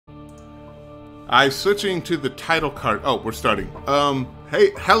I'm switching to the title card. Oh, we're starting.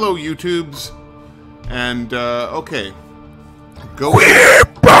 Hey, hello, YouTubes. And, okay. Go ahead.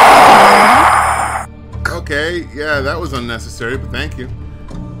 Okay, yeah, that was unnecessary, but thank you.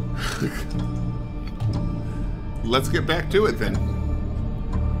 Let's get back to it then.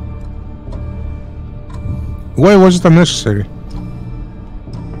 Why was it unnecessary?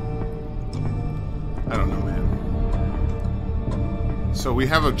 I don't know, man. So we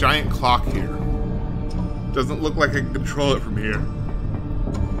have a giant clock here. Doesn't look like I can control it from here.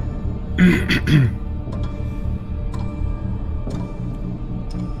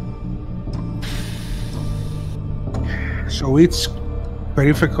 So each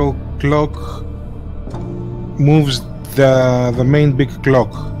peripheral clock moves the main big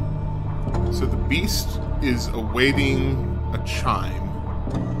clock. So the beast is awaiting a chime.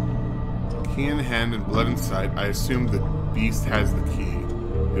 Key in hand and blood inside. I assume the beast has the key.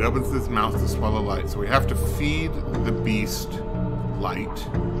 It opens its mouth to swallow light. So we have to feed the beast light.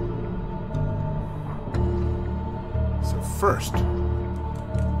 So first,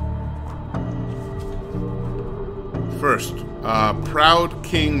 proud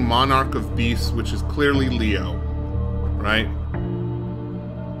king, monarch of beasts, which is clearly Leo, right?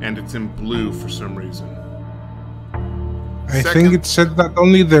 And it's in blue for some reason. I think it said that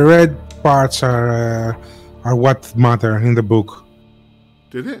only the red parts are what matter in the book.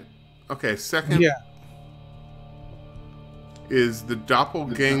 Did it? Okay, second is the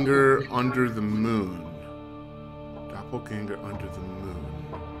doppelganger under the moon. Doppelganger under the moon.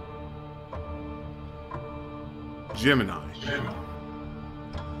 Gemini.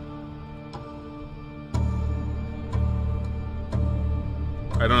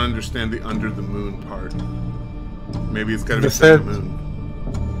 I don't understand the under the moon part. Maybe it's got to be set the moon.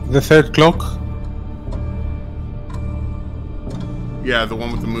 The third clock? Yeah, the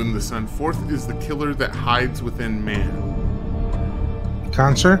one with the moon and the sun. Fourth is the killer that hides within man.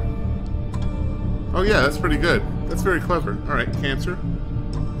 Cancer? Oh yeah, that's pretty good. That's very clever. Alright, Cancer.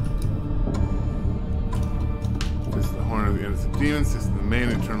 This is the horn of the innocent demons. This is the main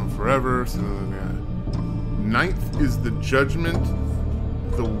eternal forever. So, ninth is the judgment,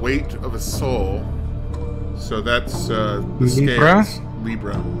 the weight of a soul. So that's the scales.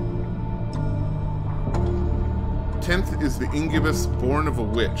 Libra. 10th is the incubus born of a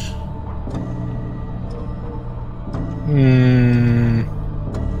witch.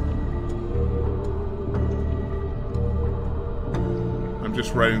 I'm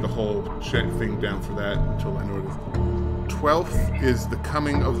just writing the whole thing down for that until I know what it is. 12th is the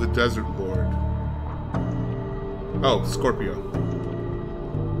coming of the desert lord. Oh, Scorpio.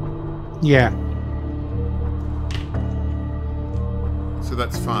 Yeah. So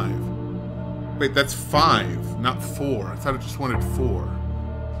that's 5. Wait, that's 5, not 4. I thought it just wanted 4.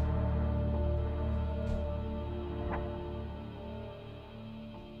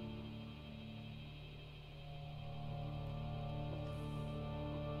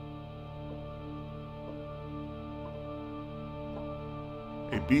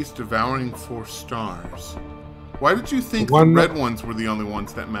 A beast devouring 4 stars. Why did you think the red ones were the only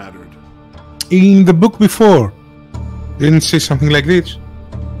ones that mattered? In the book before, didn't say something like this.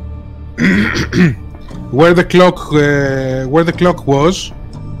 where the clock was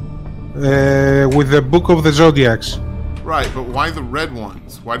with the book of the zodiacs. Right, but why the red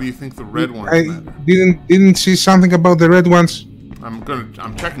ones? Why do you think the red ones matter? Didn't see something about the red ones.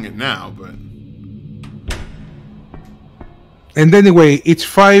 I'm checking it now, but. And anyway, it's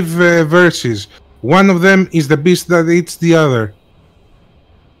 5 verses. One of them is the beast that eats the other.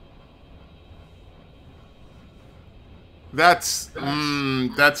 That's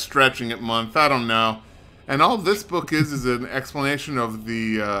stretching it, month. I don't know. And all this book is an explanation of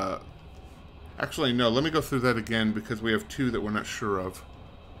the. Actually, no. Let me go through that again because we have 2 that we're not sure of.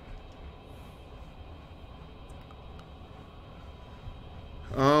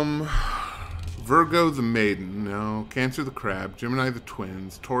 Virgo the maiden, no. Cancer the crab, Gemini the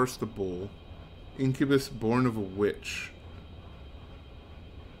twins, Taurus the bull, Incubus born of a witch.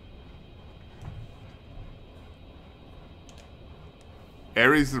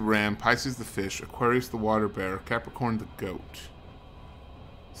 Aries the ram, Pisces the fish, Aquarius the water bear, Capricorn the goat,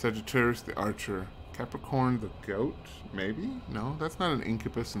 Sagittarius the archer, Capricorn the goat, maybe? No, that's not an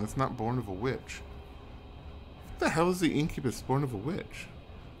incubus and that's not born of a witch. What the hell is the incubus born of a witch?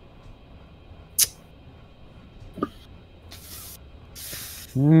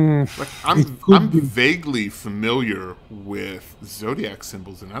 Like, I'm vaguely familiar with zodiac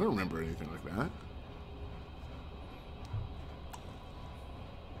symbols, and I don't remember anything like that.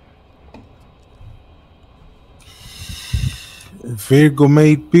 Virgo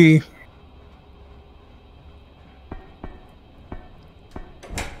may be.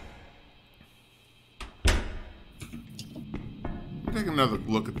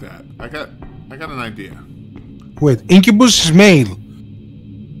 Wait, Incubus is male.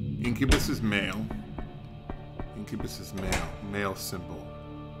 Incubus is male. Incubus is male. Male symbol.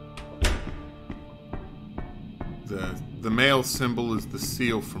 The male symbol is the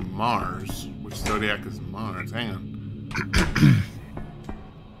seal from Mars, which Zodiac is Mars. Hang on.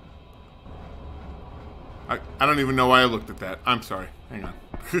 I don't even know why I looked at that. I'm sorry. Hang on.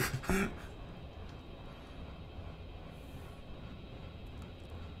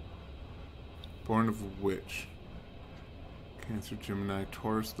 Born of a witch. Cancer, Gemini,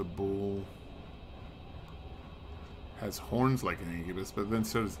 Taurus, the bull. Has horns like an incubus, but then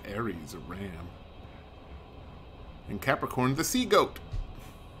so does Aries, a ram. And Capricorn, the sea goat.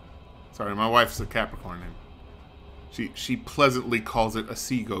 Sorry, my wife's a Capricorn name. She pleasantly calls it a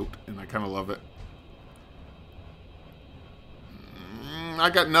sea goat, and I kind of love it. I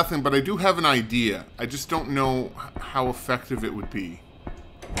got nothing, but I do have an idea. I just don't know how effective it would be.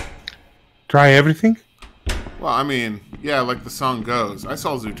 Try everything? Well, I mean, yeah, like the song goes. I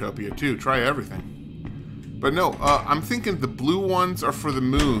saw Zootopia too. Try everything. But no, I'm thinking the blue ones are for the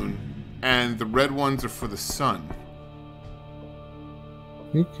moon, and the red ones are for the sun.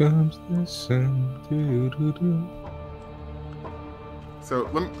 Here comes the sun. Doo-doo-doo. So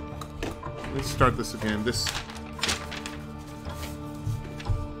let's start this again.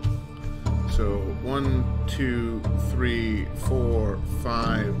 So 1, 2, 3, 4,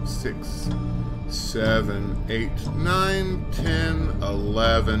 5, 6, 7, 8, 9, 10,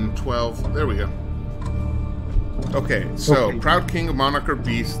 11, 12. There we go. Okay, so Okay. Proud King of Monarch or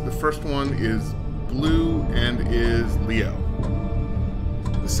Beast. The first one is blue and is Leo.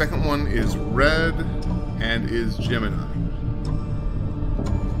 The second one is red and is Gemini.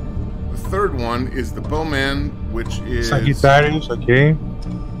 The third one is the Bowman, which is Sagittarius, okay.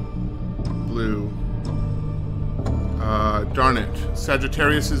 blue. Darn it.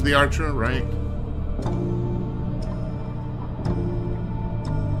 Sagittarius is the archer, right?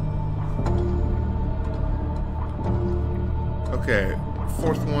 Okay,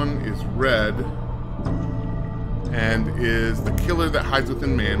 fourth one is red, and is the killer that hides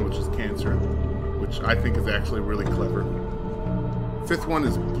within man, which is Cancer, which I think is actually really clever. Fifth one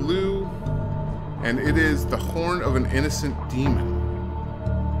is blue, and it is the horn of an innocent demon.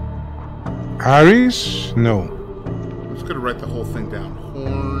 Aries? No. I'm just gonna write the whole thing down.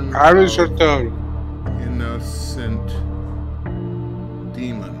 Horn Aries or Taurus? innocent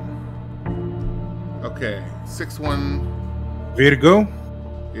demon. Okay, sixth one Virgo?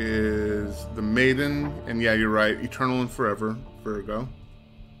 is the maiden, and yeah, you're right, eternal and forever, Virgo.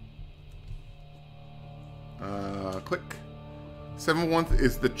 Click. Seventh one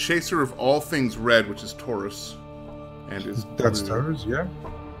is the chaser of all things red, which is Taurus, and is That's blue. Taurus, yeah.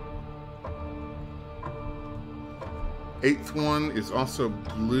 Eighth one is also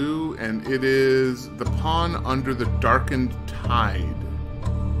blue, and it is the pawn under the darkened tide.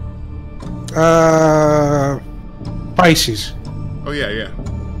 Pisces. Oh, yeah.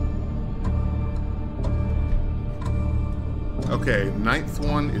 Okay, ninth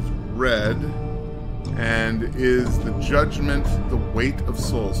one is red, and is the judgment, the weight of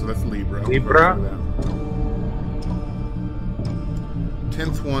souls. So that's Libra. Libra.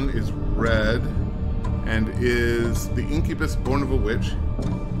 10th one is red, and is the incubus born of a witch.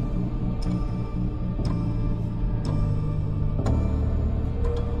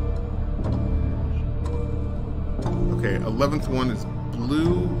 Okay, 11th one is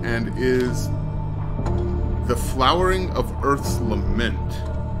blue, and is the flowering of Earth's lament.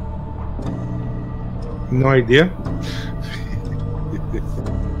 No idea. Here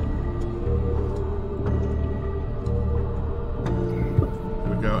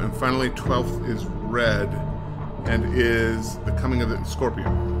we go. And finally, 12th is red, and is the coming of the Scorpio.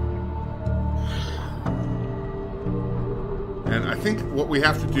 And I think what we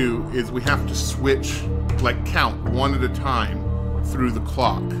have to do is we have to switch, like count one at a time through the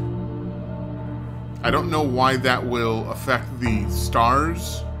clock. I don't know why that will affect the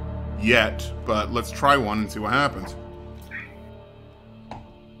stars yet, but let's try one and see what happens.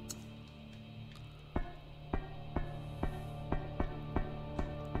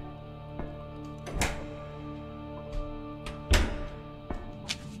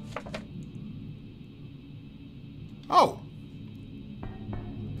 Oh!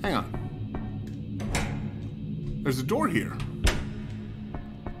 Hang on. There's a door here.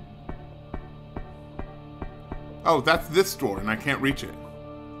 Oh, that's this door, and I can't reach it.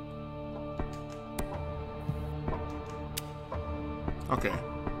 Okay.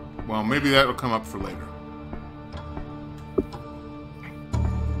 Well, maybe that'll come up for later.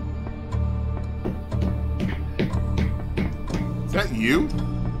 Is that you?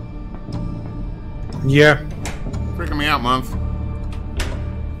 Yeah. Freaking me out, month.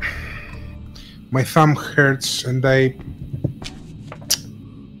 My thumb hurts, and I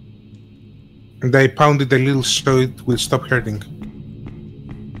pounded a little so it will stop hurting.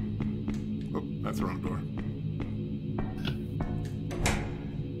 Oh, that's the wrong door.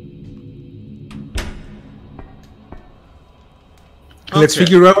 Let's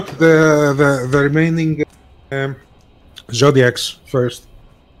figure out the remaining zodiacs first.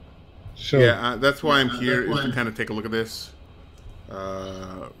 So yeah, that's why I'm here, is to kind of take a look at this.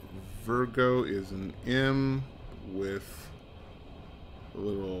 Virgo is an M with a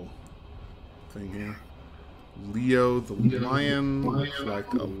little thing here. Leo, the lion, looks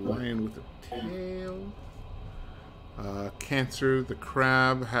like a lion with a tail. Cancer, the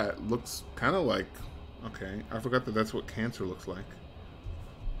crab, looks kind of like... Okay, I forgot that that's what Cancer looks like.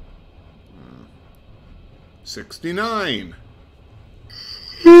 69!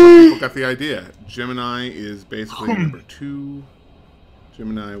 People got the idea. Gemini is basically number 2.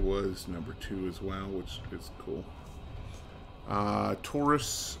 Gemini was number 2 as well, which is cool.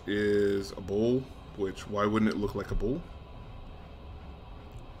 Taurus is a bull, which, why wouldn't it look like a bull?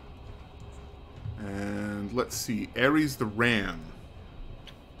 And let's see, Aries the ram.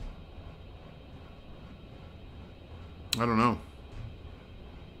 I don't know.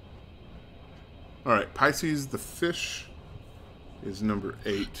 Alright, Pisces the fish is number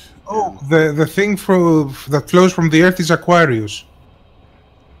 8. Oh, the thing that flows from the earth is Aquarius.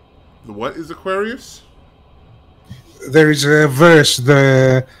 The what is Aquarius? There is a verse,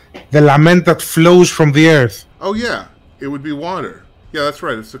 the lament that flows from the earth. Oh yeah, it would be water. Yeah, that's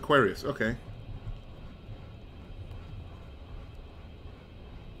right, it's Aquarius. Okay.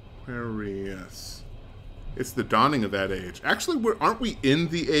 Aquarius. It's the dawning of that age. Actually, aren't we in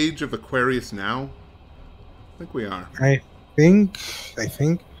the age of Aquarius now? I think we are. I think.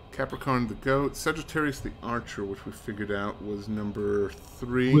 Capricorn the goat. Sagittarius the archer, which we figured out was number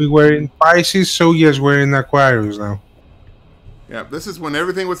 3. We were in Pisces, so yes, we're in Aquarius now. Yeah, this is when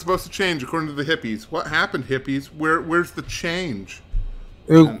everything was supposed to change, according to the hippies. What happened, hippies? Where's the change?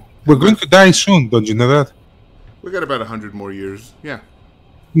 We're going to die soon, don't you know that? We got about 100 more years. Yeah.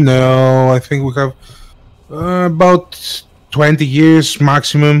 No, I think we have about 20 years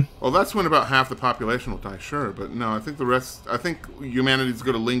maximum. Well, that's when about half the population will die, sure. But no, I think the rest... I think humanity's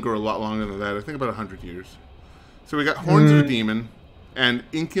going to linger a lot longer than that. I think about 100 years. So we got Horns of a Demon and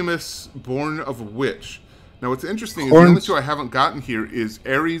Incubus, Born of a Witch. Now, what's interesting is the only two I haven't gotten here is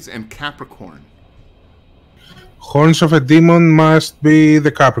Aries and Capricorn. Horns of a Demon must be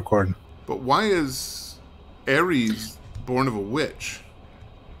the Capricorn. But why is Aries born of a witch?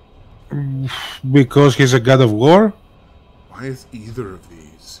 Because he's a god of war? Why is either of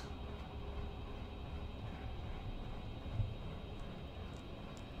these?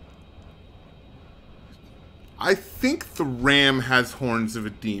 I think the ram has horns of a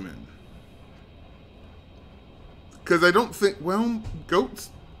demon. Because I don't think... Well, goats...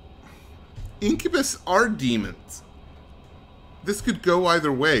 Incubus are demons. This could go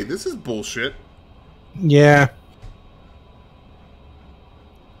either way. This is bullshit. Yeah.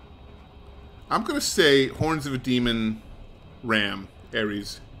 I'm going to say Horns of a Demon, Ram,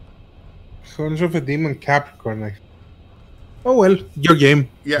 Aries. Horns of a Demon, Capricorn. Oh well, your game,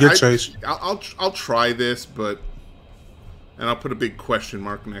 yeah, your choice. I'll try this, and I'll put a big question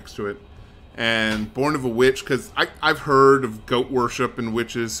mark next to it. And Born of a Witch, because I've heard of goat worship and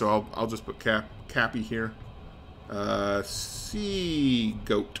witches, so I'll just put Cappy here. Sea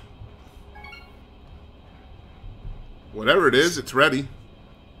goat. Whatever it is, it's ready.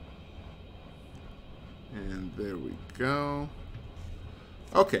 And there we go.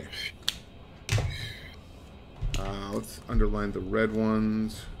 Okay. Let's underline the red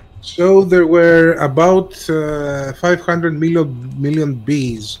ones. So there were about 500 million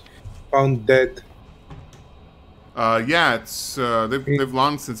bees found dead. Yeah, it's they've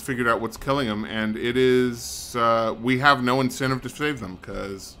long since figured out what's killing them, and it is we have no incentive to save them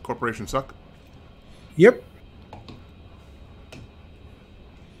because corporations suck. Yep.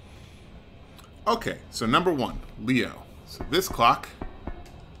 Okay, so number 1, Leo. So this clock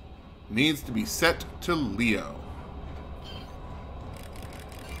needs to be set to Leo.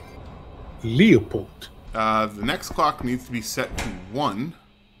 Leopold. The next clock needs to be set to 1.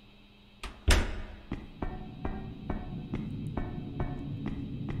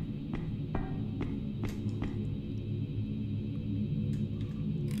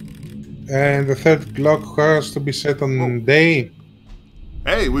 And the third clock has to be set on day.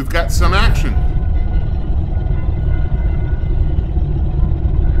 Hey, we've got some action.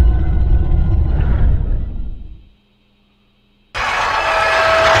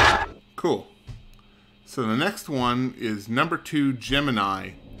 Cool. So the next one is number 2, Gemini,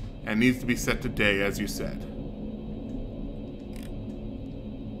 and needs to be set to day, as you said.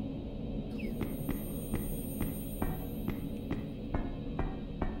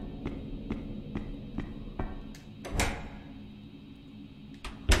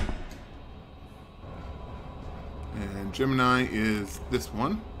 And Gemini is this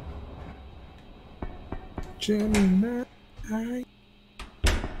one. Gemini.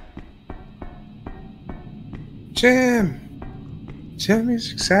 Gem. Gem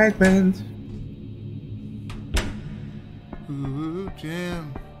is excitement. Ooh,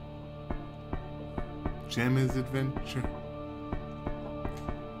 Gem. Gem is adventure.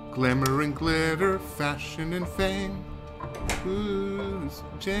 Glamour and glitter, fashion and fame. Ooh, this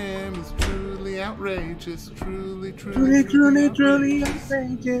Gem is truly outrageous. Truly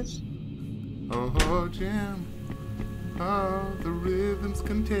outrageous. Oh, Gem. Oh, the rhythm's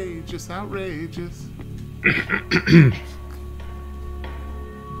contagious, outrageous.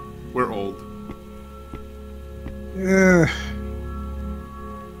 We're old.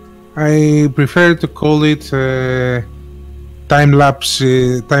 I prefer to call it time-lapse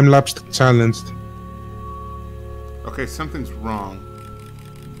challenged. Okay, something's wrong.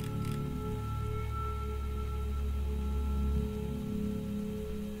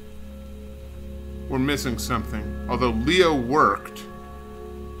 We're missing something. Although Leo worked,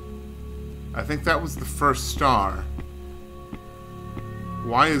 I think that was the first star.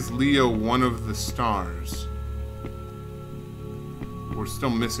 Why is Leo one of the stars? We're still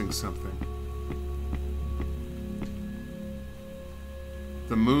missing something.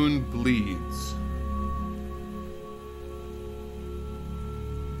 The moon bleeds.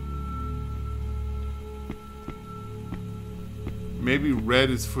 Maybe red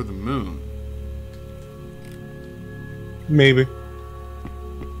is for the moon. Maybe.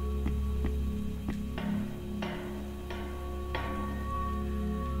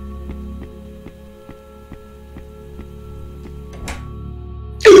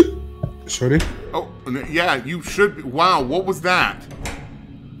 Sorry? Oh, yeah, you should be. Wow, what was that?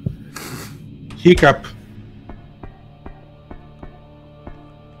 Hiccup.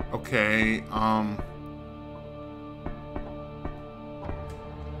 Okay, I'm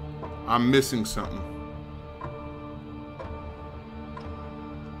missing something.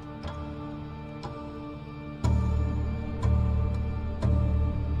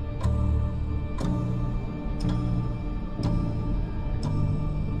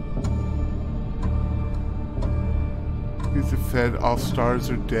 Is it fed? All stars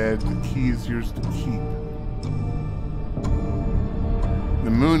are dead. The key is yours to keep.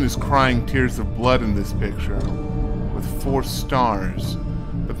 The moon is crying tears of blood in this picture, with 4 stars.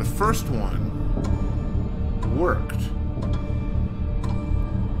 But the first one worked.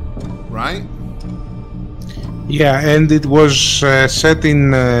 Right? Yeah, and it was set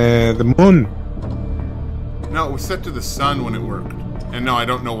in the moon. No, it was set to the sun when it worked. And no, I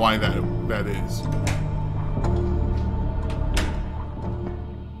don't know why that is.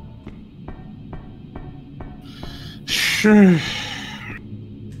 Sure.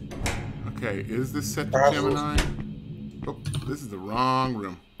 Okay, is this set to Gemini? Oh, this is the wrong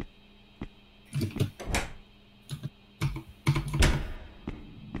room.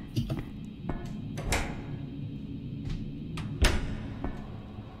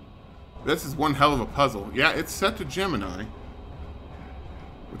 This is one hell of a puzzle. Yeah, it's set to Gemini,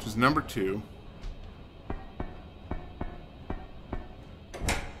 which is number 2.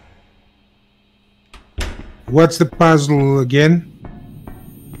 What's the puzzle again?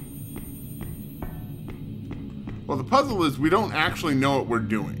 Well, the puzzle is we don't actually know what we're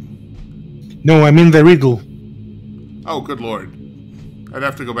doing. No, I mean the riddle. Oh, good lord. I'd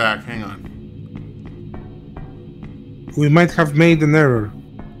have to go back. Hang on. We might have made an error.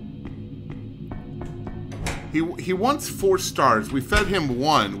 He wants 4 stars. We fed him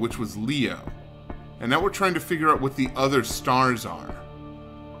 1, which was Leo. And now we're trying to figure out what the other stars are.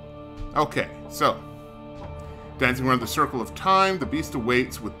 Okay, so. Dancing around the circle of time, the beast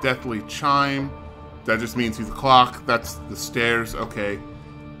awaits with deathly chime. That just means he's a clock. That's the stairs. Okay.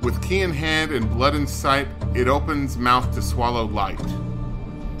 With key in hand and blood in sight, it opens mouth to swallow light.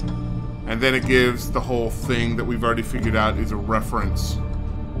 And then it gives the whole thing that we've already figured out is a reference.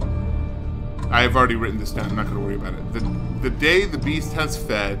 I have already written this down. I'm not going to worry about it. The day the beast has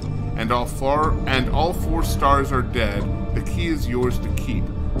fed, and all 4 stars are dead, the key is yours to keep.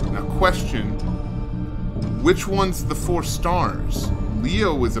 Now, question: which one's the 4 stars?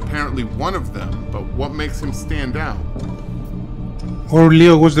 Leo is apparently one of them, but what makes him stand out? Or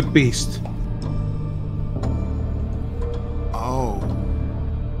Leo was the beast. Oh.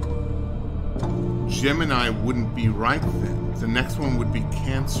 Gemini wouldn't be right then. The next one would be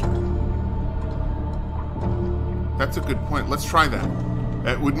Cancer. That's a good point. Let's try that.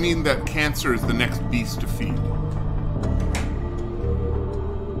 That would mean that Cancer is the next beast to feed.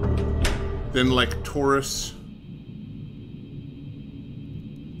 Then like Taurus.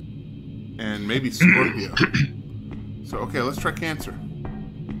 And maybe Scorpio. So, okay, let's try Cancer.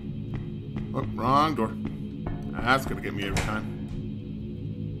 Oh, wrong door. That's gonna get me every time.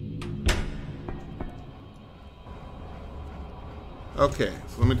 Okay,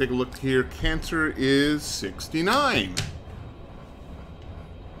 so let me take a look here. Cancer is 69.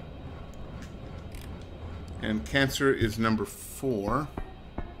 And Cancer is number 4.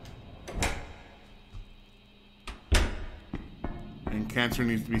 And Cancer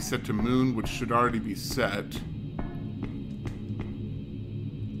needs to be set to Moon, which should already be set.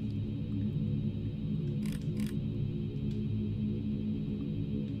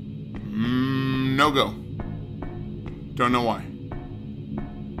 No go. Don't know why.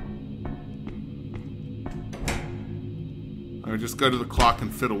 I would just go to the clock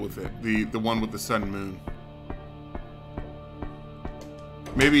and fiddle with it. The one with the sun and moon.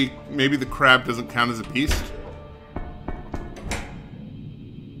 Maybe the crab doesn't count as a beast.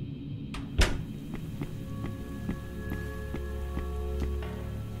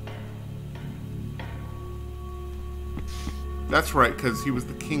 That's right, because he was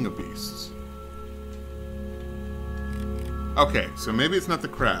the king of beasts. Okay, so maybe it's not the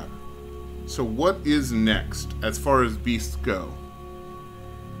crab. So what is next as far as beasts go?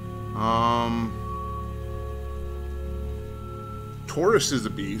 Taurus is a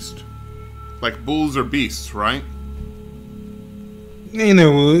beast. Like bulls are beasts, right? In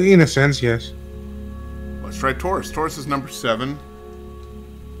a sense, yes. Let's try Taurus. Taurus is number 7.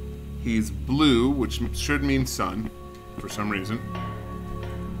 He's blue, which should mean sun, for some reason.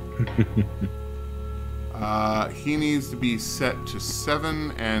 He needs to be set to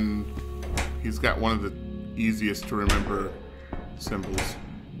 7, and he's got one of the easiest to remember symbols.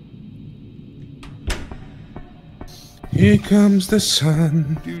 Here comes the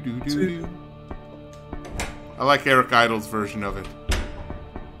sun. Do, do, do, do. I like Eric Idle's version of it.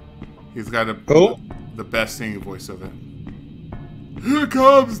 He's got the best singing voice of it. Here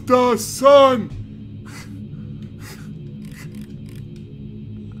comes the sun!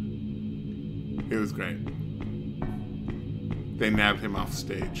 It was great. They nabbed him off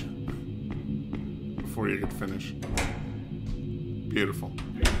stage before he could finish. Beautiful.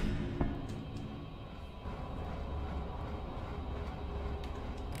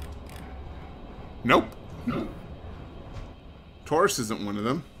 Nope. Taurus isn't one of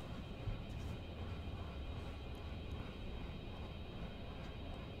them.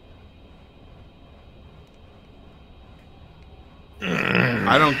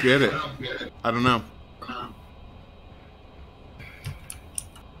 I don't get it. I don't know.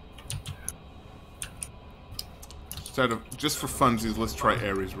 Just for funsies, let's try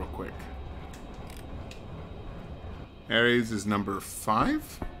Aries real quick. Aries is number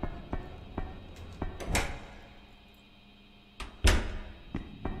 5.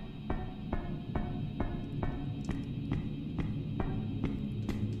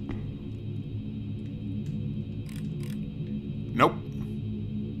 Nope.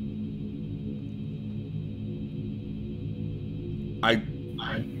 I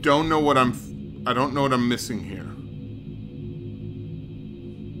don't know what I'm missing here.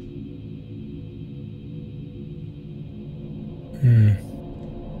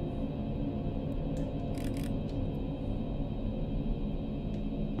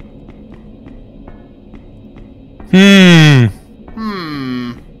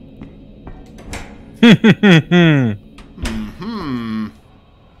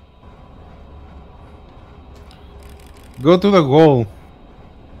 Go to the goal.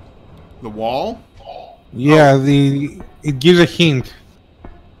 The wall? Yeah, it gives a hint.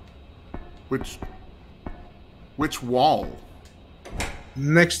 Which wall?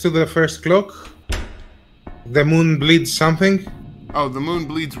 Next to the first clock. The moon bleeds something. Oh, the moon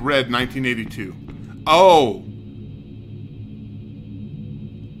bleeds red, 1982. Oh!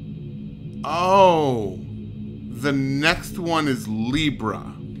 Oh! The next one is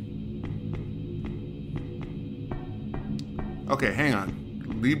Libra. Okay, hang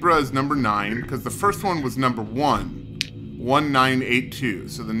on. Libra is number 9, because the first one was number 1. 1982.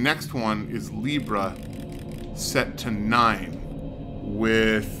 So the next one is Libra set to 9.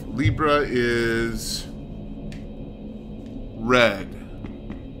 With Libra is red.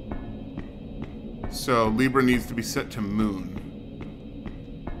 So Libra needs to be set to moon.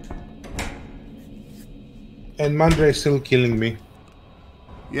 And Mandra is still killing me.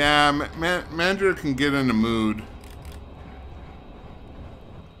 Yeah, Mandra can get in a mood.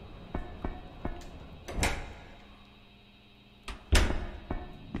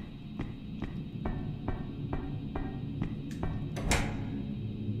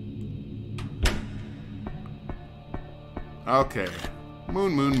 Okay.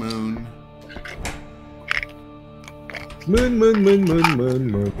 Moon, moon, moon. Moon, moon, moon, moon,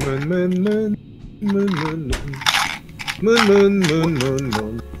 moon, moon, moon, moon, moon, moon, moon, moon, moon, moon, moon,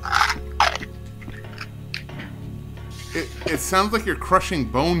 moon. It sounds like you're crushing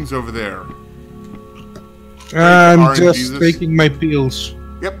bones over there. I'm just taking my pills.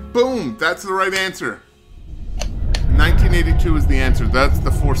 Yep, boom! That's the right answer. 1982 is the answer. That's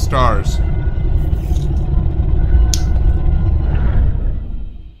the 4 stars.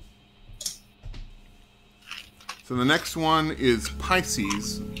 So the next one is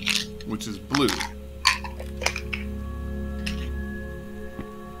Pisces, which is blue.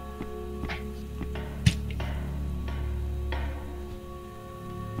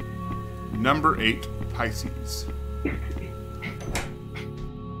 Number 8, Pisces.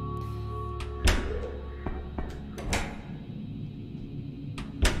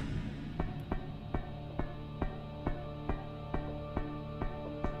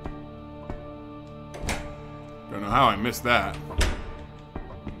 Don't know how I missed that.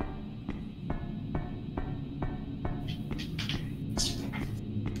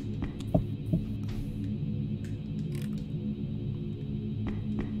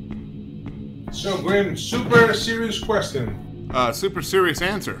 So, Grim, super serious question. Super serious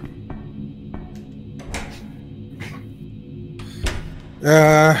answer.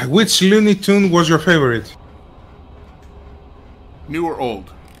 Which Looney Tune was your favorite? New or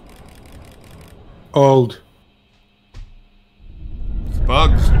old? Old. It's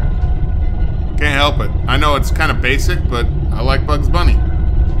Bugs. Can't help it. I know it's kind of basic, but I like Bugs Bunny.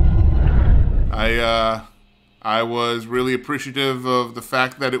 I was really appreciative of the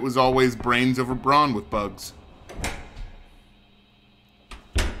fact that it was always brains over brawn with Bugs.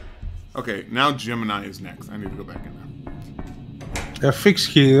 Okay, now Gemini is next. I need to go back in there. Fix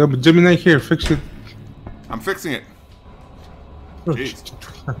here. Gemini here. Fix it. I'm fixing it. Jeez.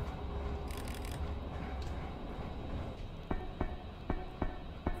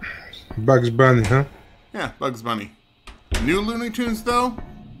 Bugs Bunny, huh? Yeah, Bugs Bunny. New Looney Tunes, though?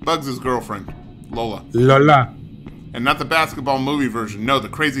 Bugs' girlfriend, Lola. Lola. And not the basketball movie version. No, the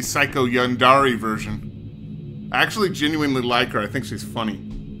crazy psycho Yandari version. I actually genuinely like her. I think she's funny.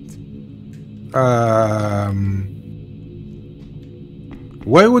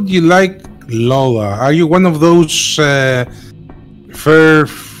 Why would you like Lola? Are you one of those fair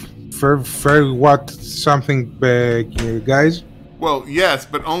what something guys? Well, yes,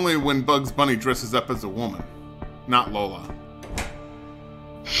 but only when Bugs Bunny dresses up as a woman. Not Lola.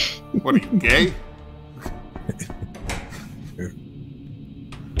 What are you, gay?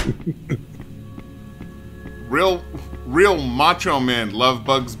 Real macho men love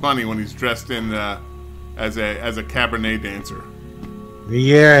Bugs Bunny when he's dressed in as a cabaret dancer.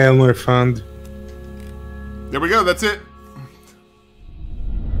 Yeah, Elmer Fund. There we go. That's it.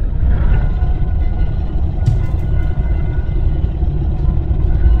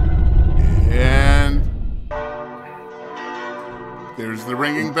 And there's the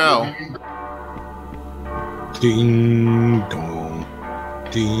ringing bell. Ding dong,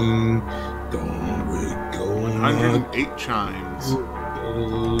 ding dong, we're going 108 chimes.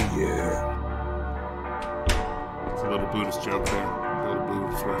 Oh yeah. It's a little Buddhist joke there. A little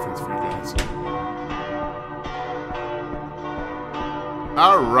Buddhist reference for you guys.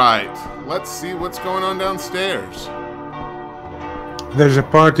 All right, let's see what's going on downstairs. There's a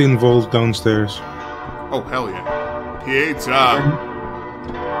party involved downstairs. Oh hell yeah! Pizza.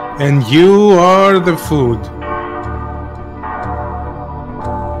 And you are the food.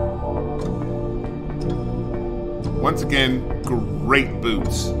 Once again, great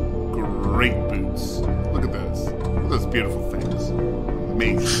boots. Great boots. Look at those. Look at those beautiful things.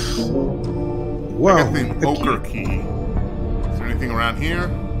 Amazing. Wow. I got the ochre key. Is there anything around here?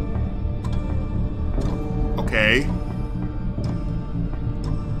 Okay.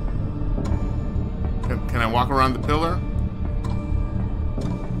 Can I walk around the pillar?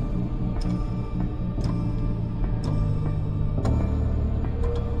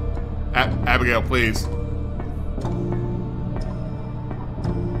 Abigail, please.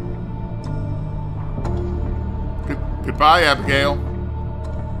 Goodbye, Abigail.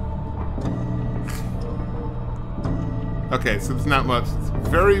 Okay, so it's not much. It's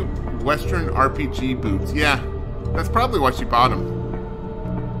very Western RPG boots. Yeah, that's probably why she bought them.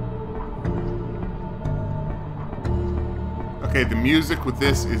 Okay, the music with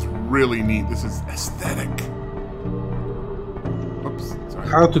this is really neat. This is aesthetic. Oops, sorry.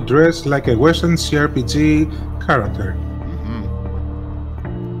 How to dress like a Western CRPG character.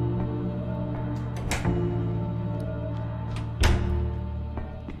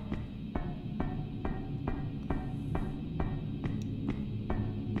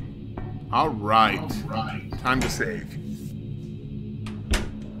 All right. Time to save.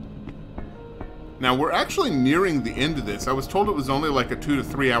 Now, we're actually nearing the end of this. I was told it was only like a 2 to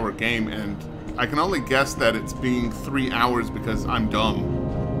 3 hour game, and I can only guess that it's being 3 hours because I'm dumb.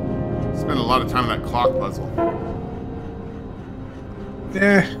 Spent a lot of time on that clock puzzle.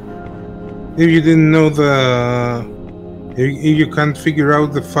 Yeah. If you didn't know the... If you can't figure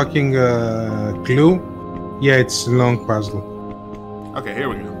out the fucking clue, yeah, it's a long puzzle. Okay, here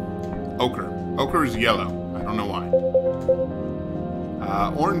we go. Ochre. Ochre is yellow. I don't know why.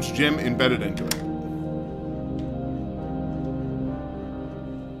 Orange gem embedded into it.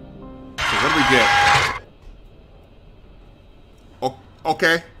 So what do we get?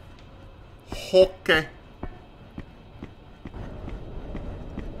 Okay. Okay.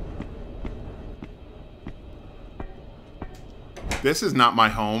 This is not my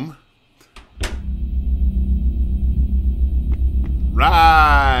home.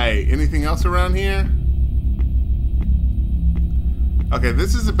 Right. Anything else around here? Okay,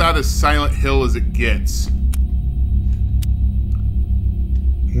 this is about as Silent Hill as it gets.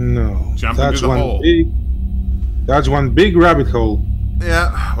 No. Jump into the hole. That's one big rabbit hole.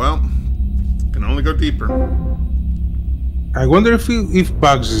 Yeah, well, can only go deeper. I wonder if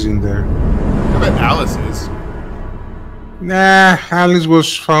Bugs is in there. I bet Alice is. Nah, Alice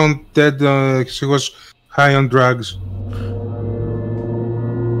was found dead. She was high on drugs.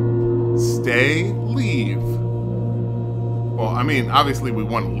 Stay, leave. Well, I mean, obviously we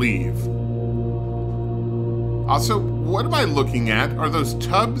want to leave. Also, what am I looking at? Are those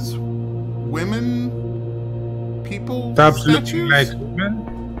tubs women? People? Tubs statues? looking like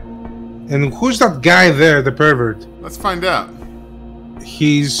women? And who's that guy there, the pervert? Let's find out.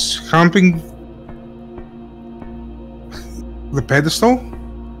 He's humping the pedestal?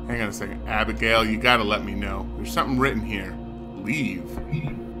 Hang on a second. Abigail, you gotta let me know. There's something written here. Leave.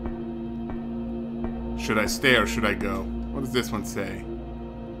 Should I stay or should I go? What does this one say?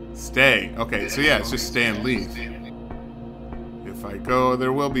 Stay. Okay, so yeah, it's just stay and leave. If I go,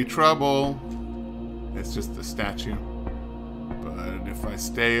 there will be trouble. It's just a statue. But if I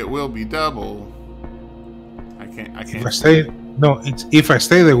stay, it will be double. I can't. If I stay, no, it's if I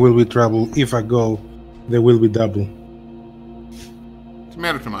stay, there will be trouble. If I go, there will be double.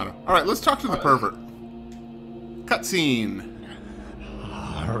 Tomato, tomato. All right, let's talk to the pervert. Cutscene.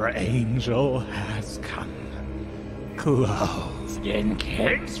 Our angel has come, clothed in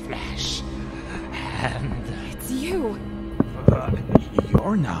king's flesh, and It's you.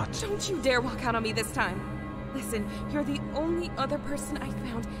 You're not. Don't you dare walk out on me this time. Listen, you're the only other person I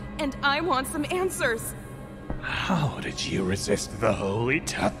found, and I want some answers. How did you resist the holy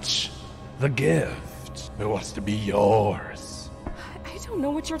touch? The gift that was to be yours. I don't know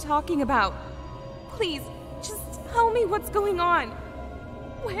what you're talking about. Please, just tell me what's going on.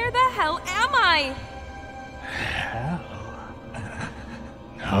 Where the hell am I? Hell?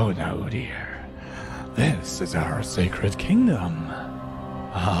 No, dear. This is our sacred kingdom.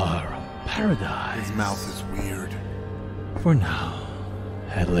 Our paradise. His mouth is weird. For now,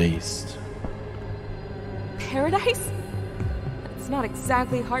 at least. Paradise? It's not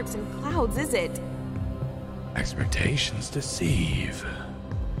exactly harps and clouds, is it? Expectations deceive.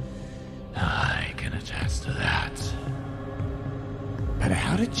 I can attest to that. But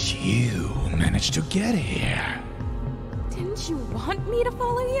how did you manage to get here? Didn't you want me to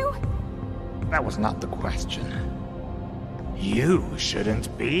follow you? That was not the question. You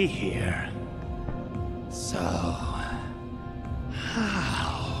shouldn't be here. So,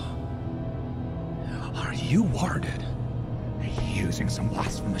 how? Are you warded? Using some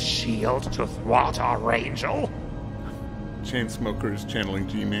blasphemous shield to thwart our angel? Chainsmokers channeling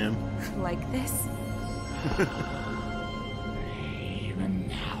G-Man. Like this? Even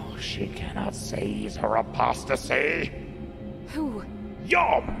now, she cannot seize her apostasy. Who?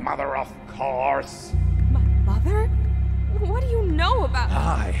 Your mother, of course. My mother? What do you know about her?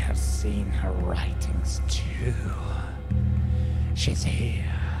 I have seen her writings too. She's here,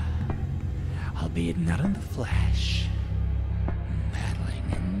 albeit not in the flesh. Meddling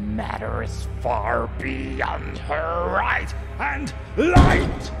in matters far beyond her right and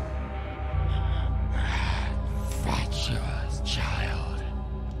light. Fatuous child.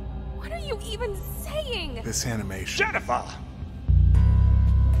 What are you even saying? This animation. Jennifer!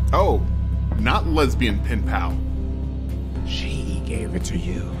 Oh, not lesbian pen pal. She gave it to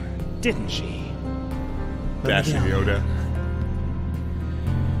you, didn't she? Dashing Yoda.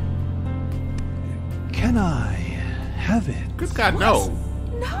 Can I have it? Good God, no.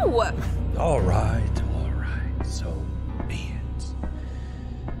 No! All right. So be it.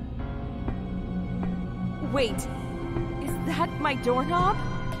 Wait, is that my doorknob?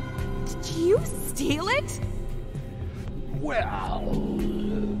 Did you steal it? Well,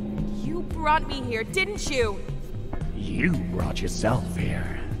 You brought me here, didn't you? you brought yourself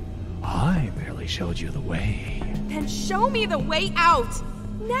here. I merely showed you the way. Then show me the way out!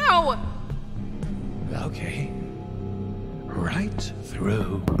 Now! Okay. Right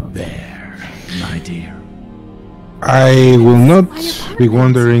through there, my dear. I will not be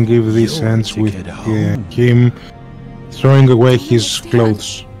wondering if this ends with him throwing away his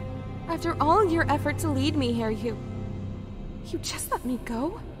clothes. After all your effort to lead me here, you just let me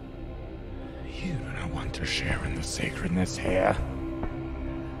go? You do not want to share in the sacredness here.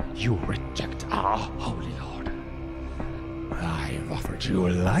 You reject our holy Lord. I've offered you a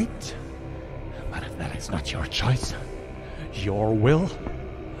light, but if that is not your choice, your will,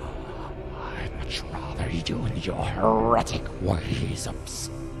 I'd much rather you and your heretic ways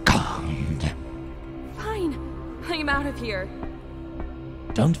abscond. Fine, I'm out of here.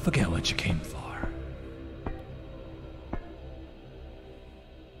 Don't forget what you came for.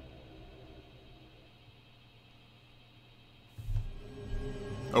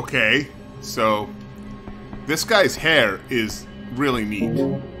 Okay, so this guy's hair is really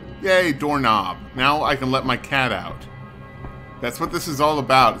neat. Yay, doorknob. Now I can let my cat out. That's what this is all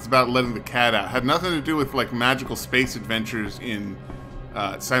about. It's about letting the cat out. It had nothing to do with like magical space adventures in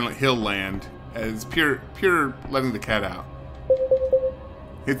Silent Hill land. It's pure letting the cat out.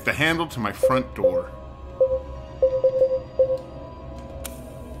 It's the handle to my front door.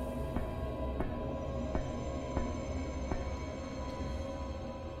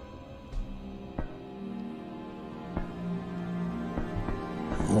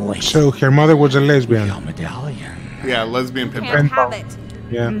 So her mother was a lesbian. Your medallion. Yeah, lesbian pimp. Can't have it.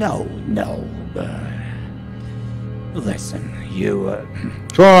 Yeah. No. Listen, you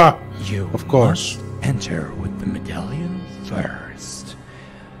Oh, you of course. must enter with the medallion first.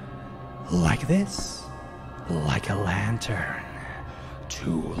 Like this, like a lantern,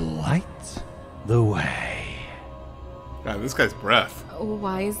 to light the way. God, this guy's breath.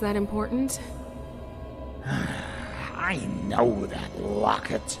 Why is that important? I know that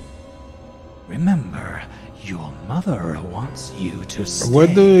locket. Remember, your mother wants you to stay. Why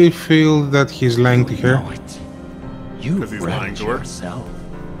do you feel that he's lying to You her? know it. You 'Cause he's read lying it to her? yourself.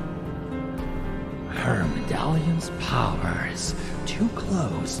 Her medallion's powers, too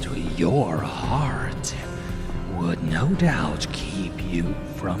close to your heart, would no doubt keep you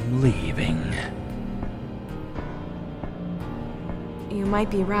from leaving. You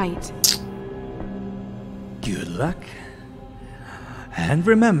might be right. Good luck. And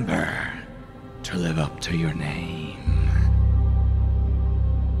remember to live up to your name.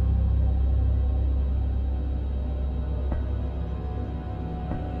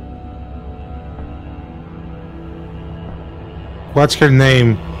 What's her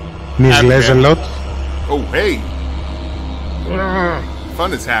name? Miss Abigail. Lesalot? Oh, hey!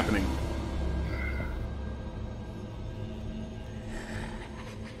 Fun is happening.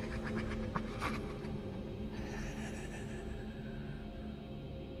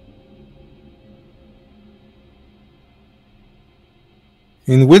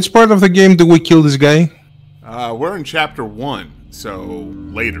 In which part of the game do we kill this guy? We're in chapter 1, so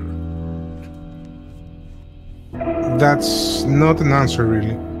later. That's not an answer,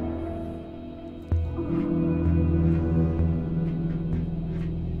 really.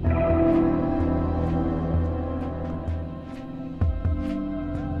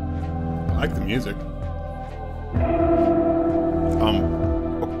 I like the music.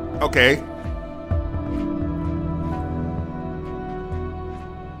 Okay.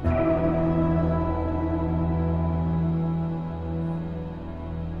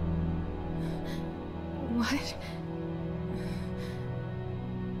 What?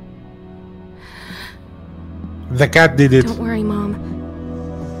 The cat did it. Don't worry, Mom.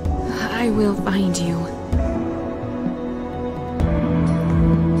 I will find you.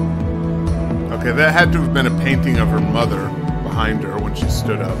 Okay, that had to have been a painting of her mother behind her when she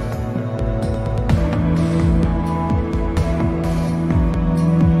stood up.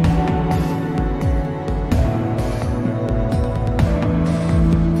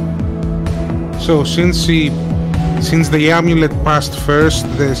 So since the amulet passed first,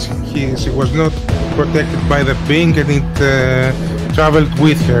 she was not protected by the pink, and it traveled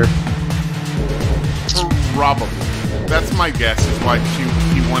with her. Probably. That's my guess, is why he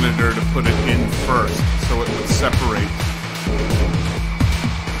wanted her to put it in first, so it would separate.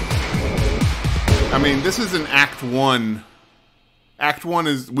 I mean, this is an Act 1. Act 1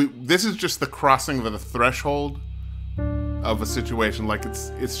 is... this is just the crossing of the threshold of a situation. Like,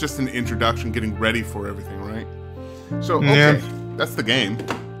 it's just an introduction, getting ready for everything, right? So, okay. Yeah. That's the game.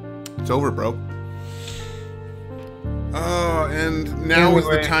 It's over, bro. And now is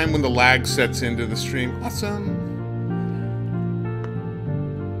the time when the lag sets into the stream. Awesome.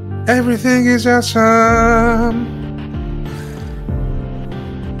 Everything is awesome.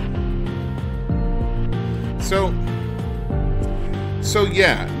 So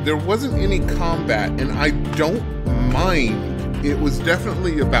yeah, there wasn't any combat, and I don't mind. It was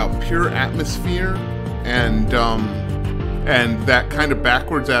definitely about pure atmosphere and that kind of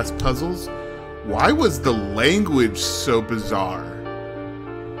backwards ass puzzles. Why was the language so bizarre?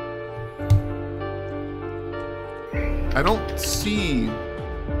 I don't see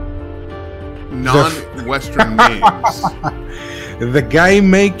non-Western names. The guy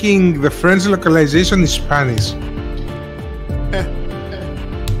making the French localization is Spanish.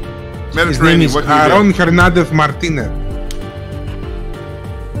 His name is Aaron Hernandez Martinez.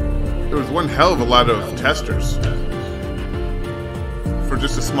 There was one hell of a lot of testers. For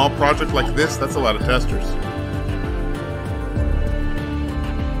just a small project like this, that's a lot of testers.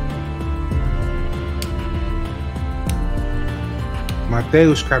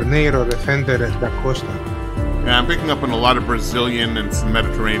 Mateus Carneiro Recente da Costa. Yeah, I'm picking up on a lot of Brazilian and some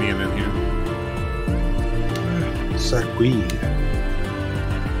Mediterranean in here. Saqui.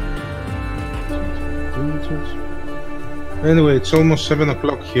 Anyway, it's almost 7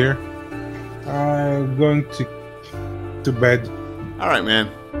 o'clock here. I'm going to bed. All right,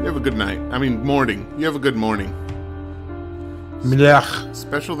 man. You have a good night. I mean, morning. You have a good morning. Mlech.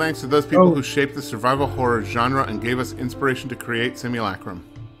 Special thanks to those people who shaped the survival horror genre and gave us inspiration to create Simulacrum.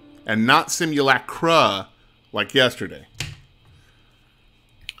 And not Simulacra like yesterday.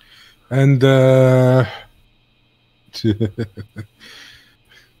 And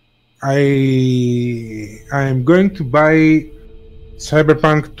I'm going to buy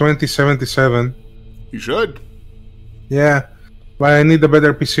Cyberpunk 2077. You should. Yeah, but I need a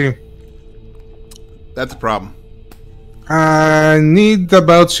better PC. That's a problem. I need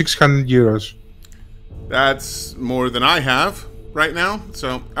about 600 euros. That's more than I have right now.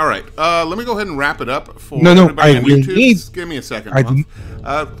 So, all right. Let me go ahead and wrap it up for I everybody on will YouTube. need. Give me a second.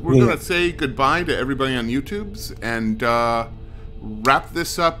 We're going to say goodbye to everybody on YouTube's and wrap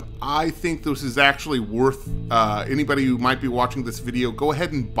this up. I think this is actually worth anybody who might be watching this video, go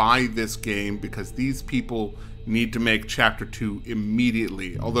ahead and buy this game because these people need to make Chapter 2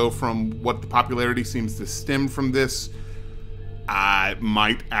 immediately. Although from what the popularity seems to stem from this, it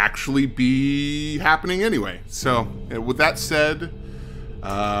might actually be happening anyway. So, with that said,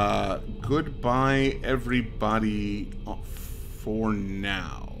 goodbye everybody for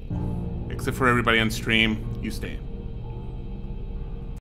now. Except for everybody on stream, you stay in.